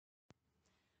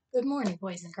Good morning,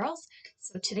 boys and girls.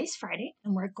 So today's Friday,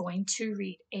 and we're going to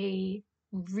read a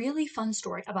really fun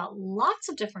story about lots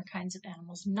of different kinds of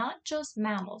animals, not just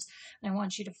mammals. And I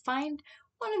want you to find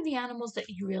one of the animals that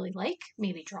you really like,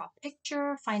 maybe draw a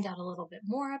picture, find out a little bit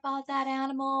more about that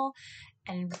animal,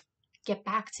 and get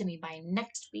back to me by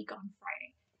next week on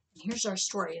Friday. And here's our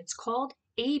story. It's called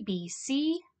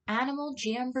ABC Animal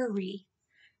Jamboree,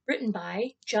 written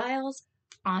by Giles.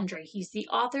 Andreae. He's the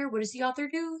author. What does the author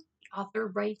do? The author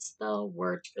writes the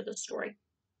words for the story.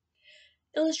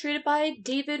 Illustrated by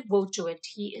David Wojtowycz.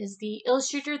 He is the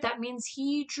illustrator. That means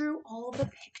he drew all the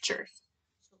pictures.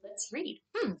 So let's read.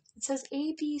 It says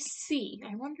ABC.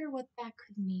 I wonder what that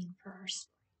could mean for our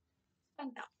story.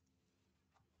 Find out.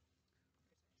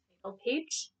 Title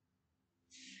page.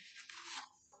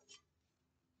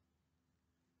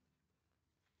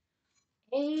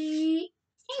 A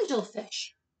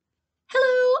angelfish.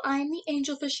 Hello, I'm the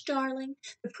angelfish, darling,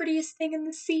 the prettiest thing in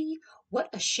the sea. What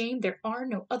a shame there are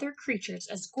no other creatures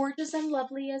as gorgeous and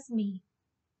lovely as me.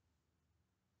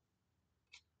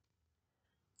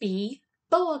 B.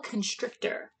 Boa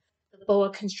constrictor. The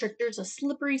boa constrictor is a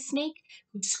slippery snake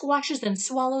who squashes and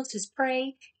swallows his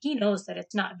prey. He knows that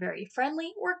it's not very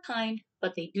friendly or kind,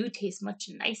 but they do taste much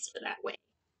nicer that way.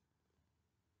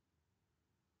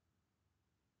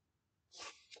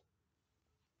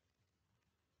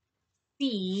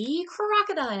 C.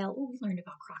 Crocodile. Oh, we learned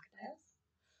about crocodiles.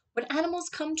 When animals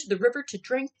come to the river to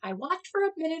drink, I watch for a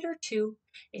minute or two.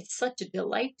 It's such a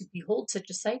delight to behold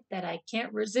such a sight that I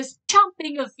can't resist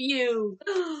chomping a few.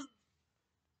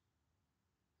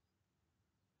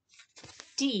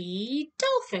 D.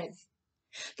 Dolphin.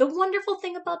 The wonderful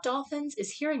thing about dolphins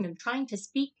is hearing them trying to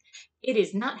speak. It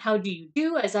is not how do you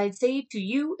do, as I'd say to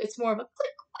you. It's more of a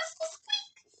click, whistle, squeak.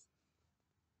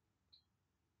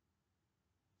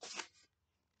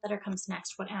 Letter comes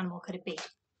next. What animal could it be?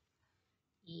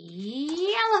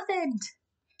 Elephant.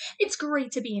 It's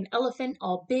great to be an elephant,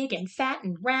 all big and fat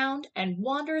and round, and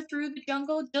wander through the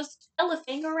jungle just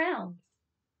elephing around.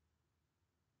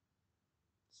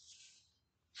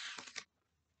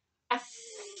 A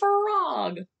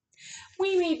frog.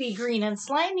 We may be green and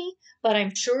slimy, but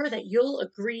I'm sure that you'll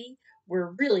agree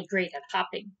we're really great at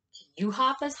hopping. Can you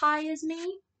hop as high as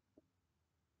me?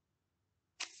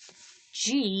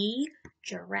 G.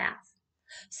 Giraffe.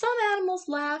 Some animals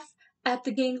laugh at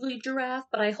the gangly giraffe,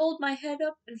 but I hold my head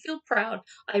up and feel proud.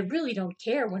 I really don't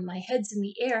care when my head's in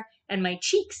the air and my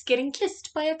cheek's getting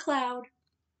kissed by a cloud.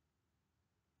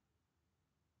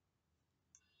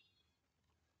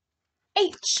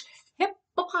 H.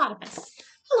 Hippopotamus.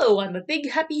 Hello, I'm a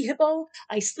big happy hippo.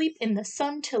 I sleep in the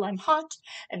sun till I'm hot,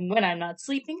 and when I'm not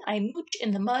sleeping, I mooch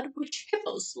in the mud, which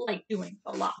hippos like doing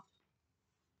a lot.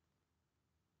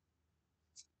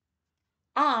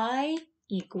 I.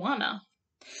 Iguana.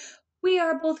 We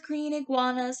are both green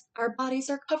iguanas. Our bodies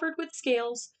are covered with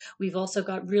scales. We've also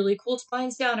got really cool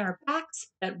spines down our backs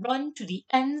that run to the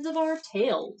ends of our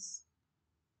tails.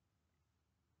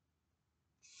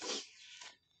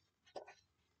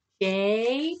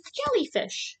 J.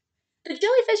 Jellyfish. The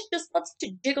jellyfish just loves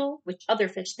to jiggle, which other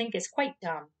fish think is quite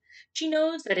dumb. She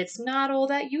knows that it's not all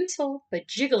that useful, but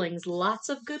jiggling's lots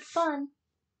of good fun.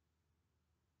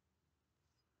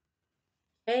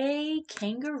 A.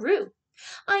 Kangaroo.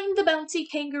 I'm the bouncy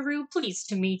kangaroo, pleased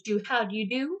to meet you, how do you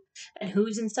do? And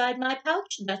who's inside my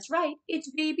pouch? That's right, it's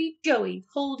baby Joey,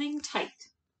 holding tight.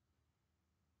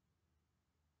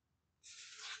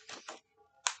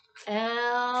 Lion!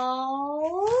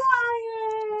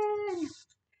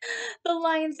 The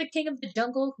lion's the king of the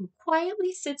jungle who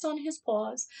quietly sits on his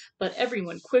paws, but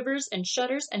everyone quivers and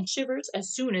shudders and shivers as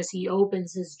soon as he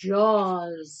opens his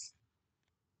jaws.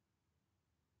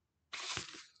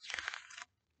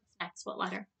 Next, what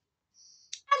letter?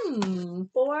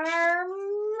 For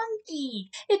monkey.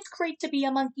 It's great to be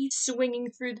a monkey swinging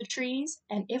through the trees,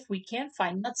 and if we can't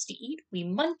find nuts to eat, we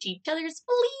munch each other's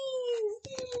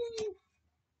fleas.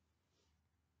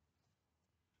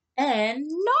 And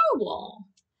narwhal.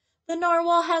 The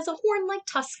narwhal has a horn-like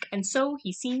tusk, and so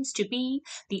he seems to be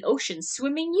the ocean's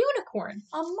swimming unicorn,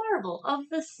 a marvel of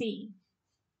the sea.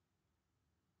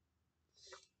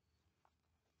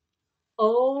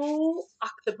 Oh,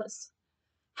 octopus.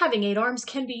 Having 8 arms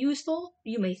can be useful.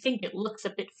 You may think it looks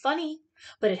a bit funny,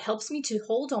 but it helps me to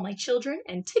hold all my children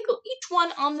and tickle each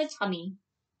one on the tummy.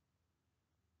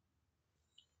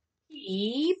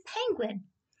 Penguin.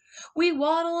 We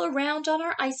waddle around on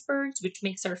our icebergs, which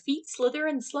makes our feet slither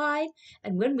and slide,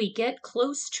 and when we get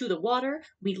close to the water,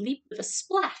 we leap with a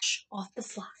splash off the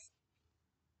slide.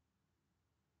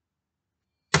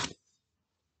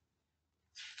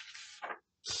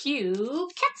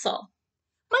 Quetzal.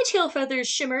 My tail feathers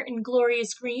shimmer in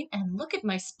glorious green, and look at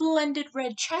my splendid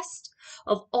red chest.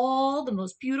 Of all the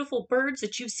most beautiful birds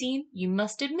that you've seen, you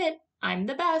must admit I'm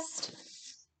the best.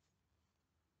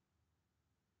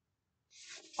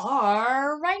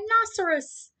 Our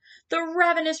rhinoceros. The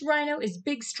ravenous rhino is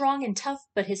big, strong, and tough,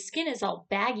 but his skin is all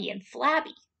baggy and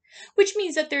flabby, which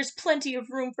means that there's plenty of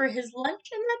room for his lunch,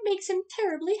 and that makes him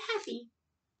terribly happy.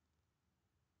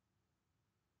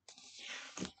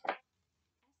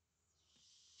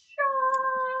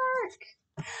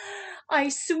 Shark! I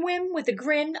swim with a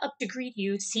grin up to greet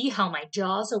you. See how my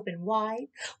jaws open wide?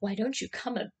 Why don't you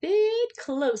come a bit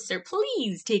closer?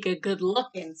 Please take a good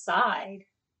look inside.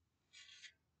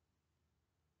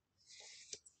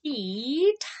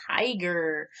 The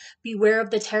tiger. Beware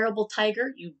of the terrible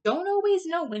tiger. You don't always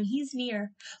know when he's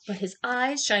near, but his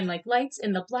eyes shine like lights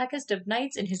in the blackest of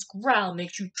nights, and his growl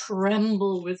makes you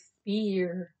tremble with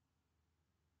fear.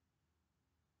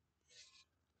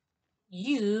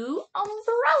 You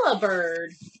umbrella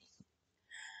bird.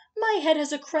 My head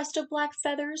has a crest of black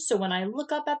feathers, so when I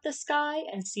look up at the sky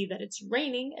and see that it's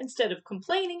raining, instead of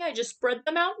complaining, I just spread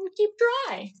them out and keep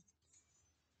dry.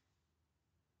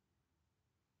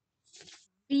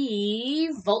 The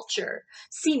vulture.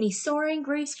 See me soaring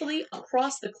gracefully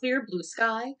across the clear blue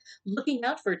sky, looking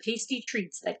out for tasty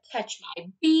treats that catch my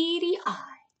beady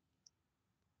eye.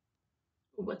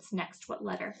 What's next? What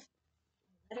letter?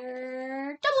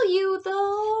 Letter W,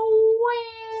 the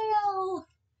whale.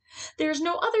 There's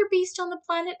no other beast on the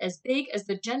planet as big as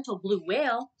the gentle blue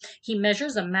whale. He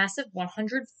measures a massive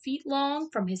 100 feet long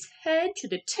from his head to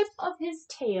the tip of his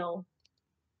tail.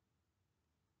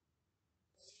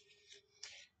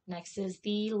 Next is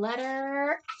the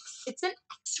letter X. It's an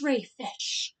X-ray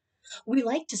fish. We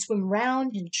like to swim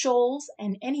round in shoals,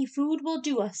 and any food will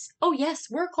do us. Oh yes,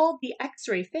 we're called the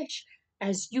X-ray fish,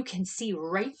 as you can see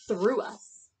right through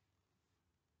us.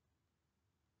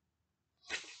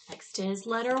 Next is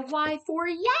letter Y for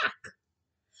yak.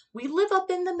 We live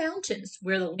up in the mountains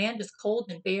where the land is cold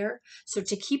and bare, so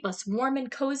to keep us warm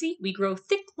and cozy, we grow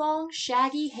thick, long,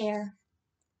 shaggy hair.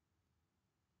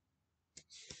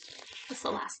 What's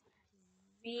the last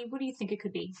letter? What do you think it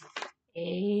could be?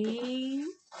 A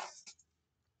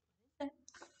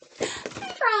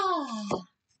zebra.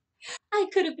 I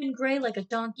could have been gray like a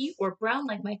donkey or brown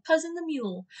like my cousin the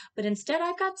mule, but instead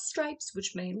I've got stripes,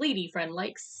 which my lady friend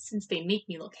likes, since they make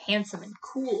me look handsome and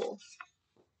cool.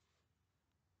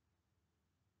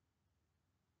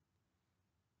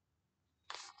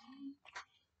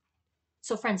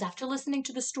 So friends, after listening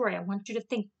to the story, I want you to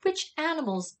think which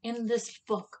animals in this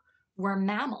book were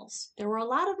mammals. There were a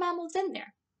lot of mammals in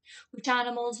there. Which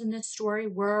animals in this story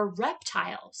were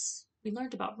reptiles? We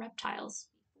learned about reptiles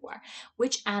before.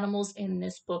 Which animals in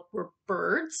this book were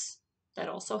birds that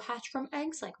also hatch from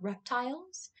eggs like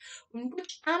reptiles? And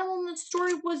which animal in the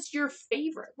story was your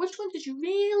favorite? Which one did you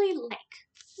really like?